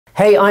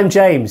Hey, I'm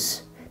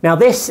James. Now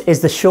this is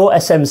the Shure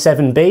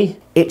SM7B.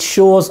 It's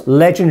Shure's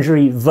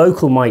legendary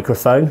vocal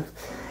microphone.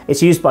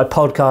 It's used by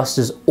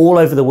podcasters all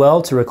over the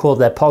world to record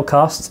their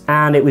podcasts,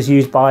 and it was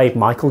used by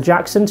Michael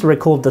Jackson to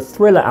record the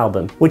Thriller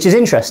album, which is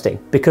interesting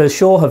because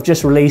Shure have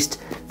just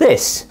released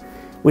this,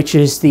 which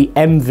is the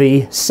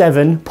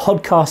MV7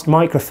 podcast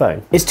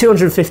microphone. It's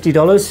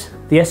 $250,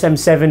 the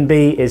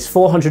SM7B is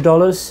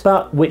 $400,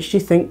 but which do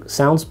you think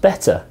sounds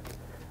better?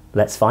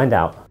 Let's find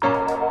out.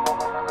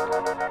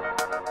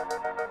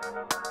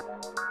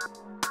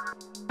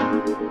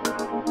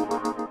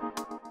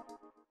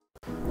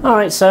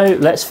 Alright, so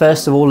let's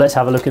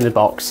have a look in the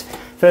box.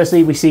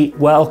 Firstly, we see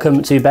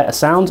welcome to better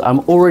sound. I'm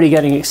already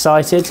getting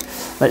excited.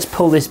 Let's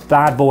pull this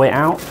bad boy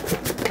out,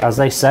 as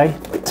they say.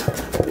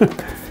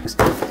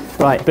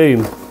 Right,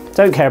 boom.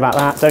 Don't care about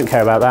that, don't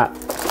care about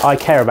that. I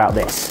care about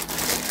this.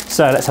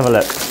 So let's have a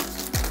look.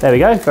 There we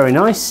go, very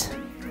nice.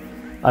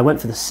 I went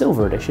for the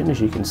silver edition,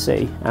 as you can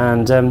see,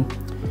 and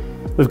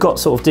we've got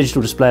sort of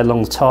digital display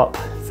along the top.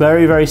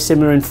 Very, very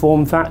similar in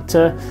form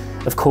factor.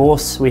 Of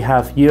course, we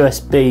have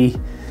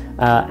USB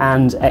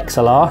and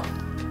XLR.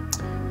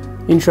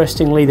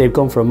 Interestingly, they've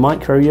gone for a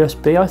micro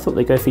USB. I thought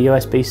they'd go for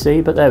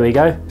USB-C, but there we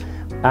go.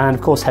 And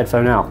of course,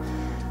 headphone out.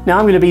 Now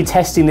I'm going to be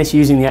testing this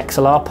using the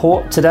XLR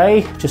port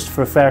today, just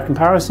for a fair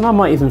comparison. I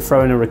might even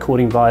throw in a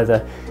recording via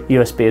the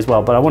USB as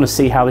well, but I want to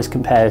see how this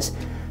compares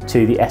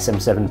to the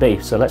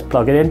SM7B. So let's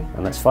plug it in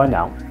and let's find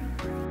out.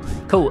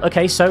 Cool,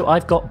 okay, so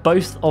I've got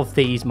both of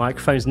these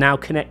microphones now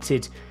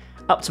connected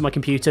up to my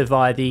computer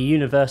via the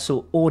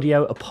Universal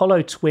Audio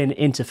Apollo Twin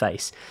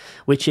interface,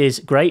 which is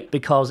great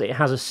because it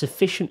has a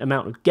sufficient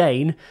amount of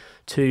gain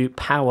to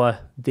power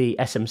the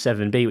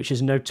SM7B, which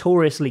is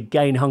notoriously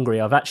gain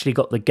hungry. I've actually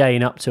got the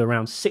gain up to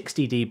around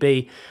 60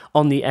 dB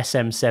on the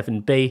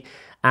SM7B,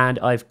 and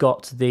I've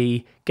got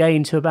the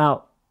gain to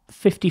about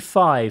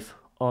 55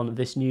 on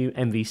this new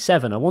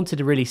MV7. I wanted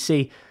to really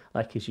see,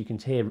 like as you can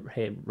hear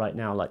here right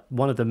now, like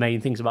one of the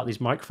main things about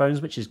these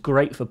microphones, which is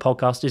great for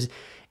podcasters,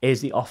 is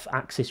the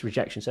off-axis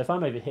rejection. So if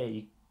I'm over here,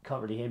 you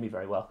can't really hear me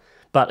very well.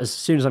 But as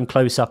soon as I'm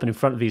close up and in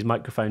front of these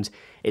microphones,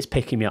 it's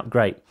picking me up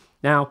great.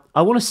 Now,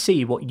 I want to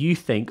see what you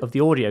think of the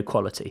audio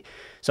quality.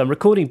 So I'm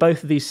recording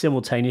both of these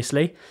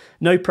simultaneously.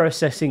 No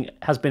processing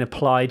has been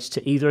applied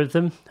to either of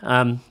them.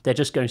 They're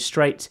just going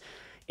straight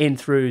in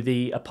through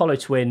the Apollo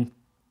Twin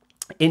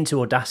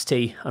into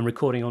Audacity. I'm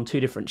recording on two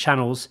different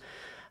channels.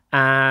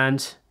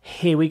 And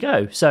here we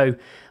go. So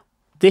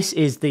this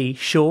is the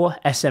Shure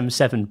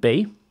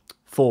SM7B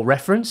for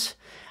reference.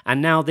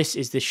 And now this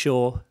is the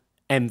Shure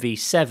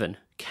MV7.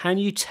 Can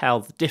you tell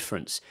the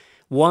difference?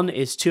 One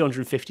is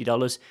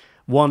 $250,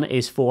 one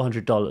is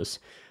 $400.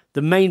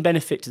 The main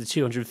benefit to the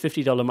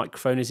 $250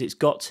 microphone is it's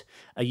got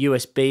a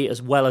USB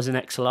as well as an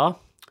XLR.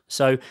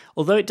 So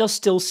although it does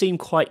still seem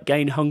quite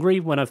gain hungry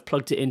when I've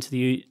plugged it into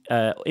the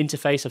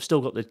interface, I've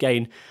still got the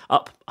gain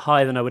up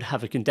higher than I would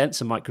have a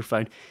condenser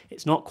microphone.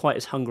 It's not quite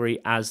as hungry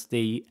as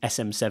the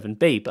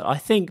SM7B, but I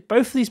think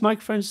both of these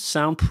microphones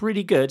sound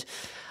pretty good.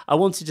 I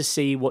wanted to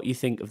see what you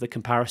think of the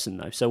comparison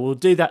though. So we'll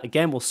do that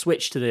again. We'll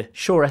switch to the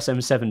Shure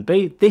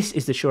SM7B. This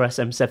is the Shure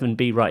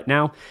SM7B right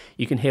now.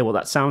 You can hear what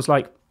that sounds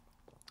like.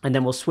 And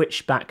then we'll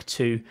switch back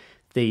to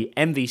the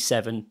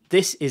MV7.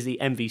 This is the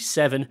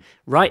MV7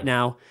 right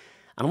now.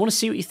 And I want to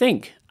see what you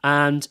think.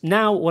 And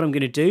now what I'm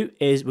going to do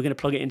is we're going to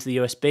plug it into the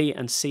USB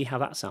and see how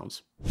that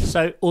sounds.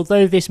 So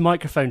although this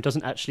microphone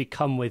doesn't actually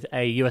come with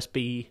a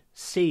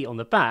USB-C on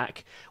the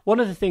back, one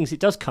of the things it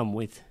does come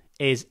with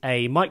is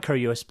a micro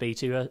USB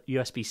to a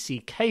USB-C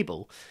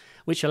cable,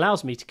 which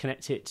allows me to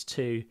connect it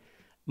to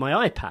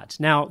my iPad.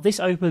 Now, this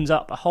opens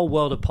up a whole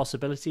world of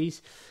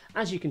possibilities.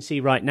 As you can see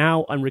right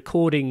now, I'm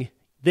recording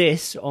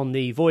this on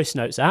the Voice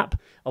Notes app.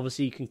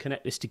 Obviously, you can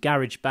connect this to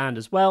GarageBand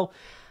as well.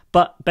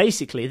 But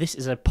basically, this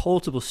is a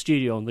portable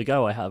studio on the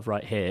go I have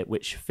right here,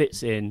 which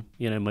fits in,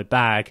 my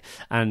bag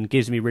and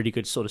gives me really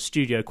good sort of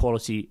studio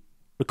quality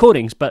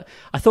recordings. But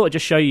I thought I'd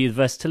just show you the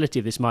versatility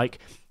of this mic.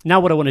 Now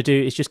what I want to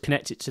do is just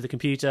connect it to the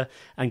computer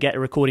and get a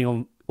recording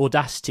on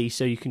Audacity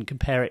so you can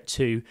compare it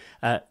to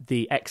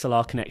the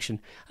XLR connection.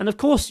 And of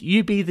course,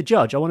 you be the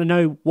judge. I want to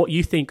know what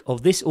you think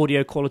of this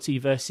audio quality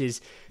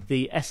versus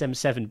the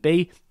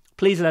SM7B.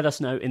 Please let us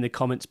know in the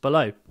comments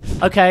below.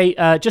 Okay,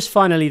 just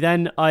finally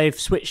then, I've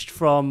switched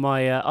from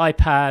my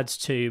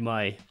iPad to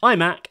my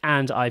iMac,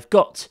 and I've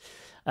got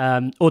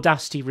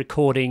Audacity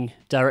recording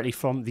directly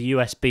from the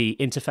USB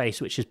interface,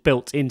 which is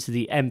built into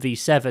the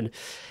MV7.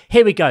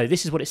 Here we go.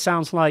 This is what it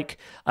sounds like.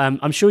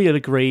 I'm sure you'll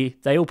agree.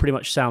 They all pretty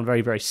much sound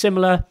very, very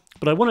similar.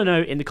 But I want to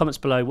know in the comments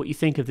below what you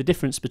think of the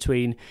difference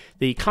between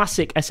the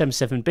classic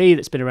SM7B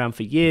that's been around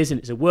for years and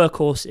it's a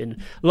workhorse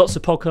in lots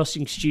of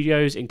podcasting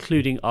studios,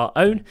 including our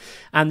own,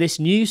 and this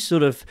new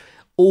sort of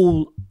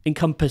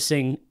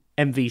all-encompassing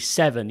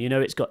MV7.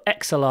 It's got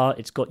XLR,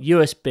 it's got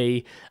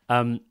USB,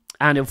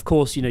 and of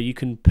course, you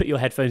can put your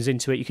headphones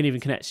into it. You can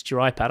even connect it to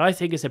your iPad. I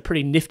think it's a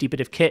pretty nifty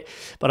bit of kit,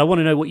 but I want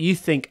to know what you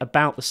think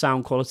about the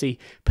sound quality.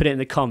 Put it in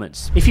the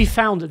comments. If you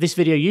found this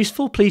video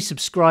useful, please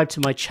subscribe to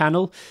my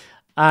channel.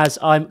 as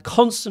I'm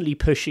constantly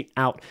pushing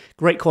out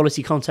great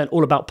quality content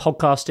all about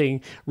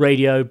podcasting,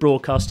 radio,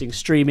 broadcasting,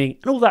 streaming,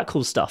 and all that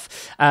cool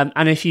stuff.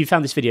 And if you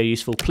found this video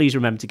useful, please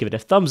remember to give it a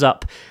thumbs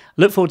up.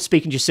 Look forward to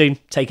speaking to you soon.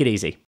 Take it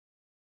easy.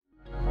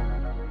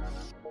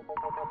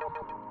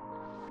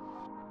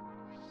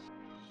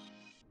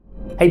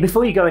 Hey,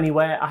 before you go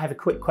anywhere, I have a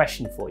quick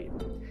question for you.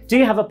 Do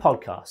you have a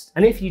podcast?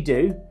 And if you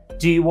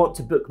do you want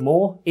to book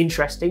more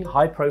interesting,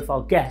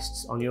 high-profile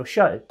guests on your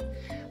show?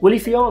 Well,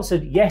 if you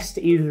answered yes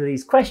to either of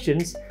these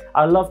questions,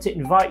 I'd love to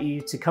invite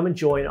you to come and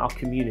join our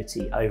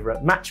community over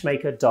at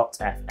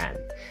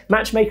matchmaker.fm.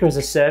 Matchmaker is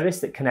a service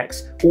that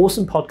connects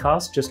awesome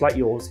podcasts just like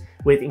yours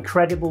with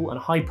incredible and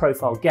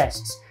high-profile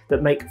guests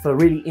that make for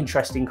really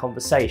interesting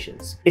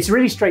conversations. It's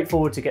really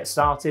straightforward to get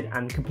started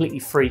and completely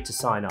free to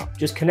sign up.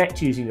 Just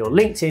connect using your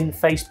LinkedIn,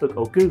 Facebook,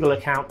 or Google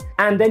account,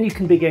 and then you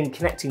can begin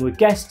connecting with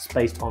guests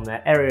based on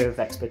their area of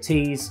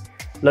expertise,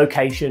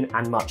 location,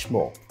 and much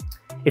more.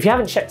 If you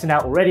haven't checked it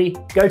out already,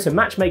 go to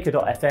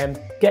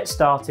matchmaker.fm, get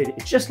started.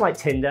 It's just like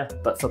Tinder,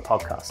 but for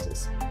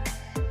podcasters.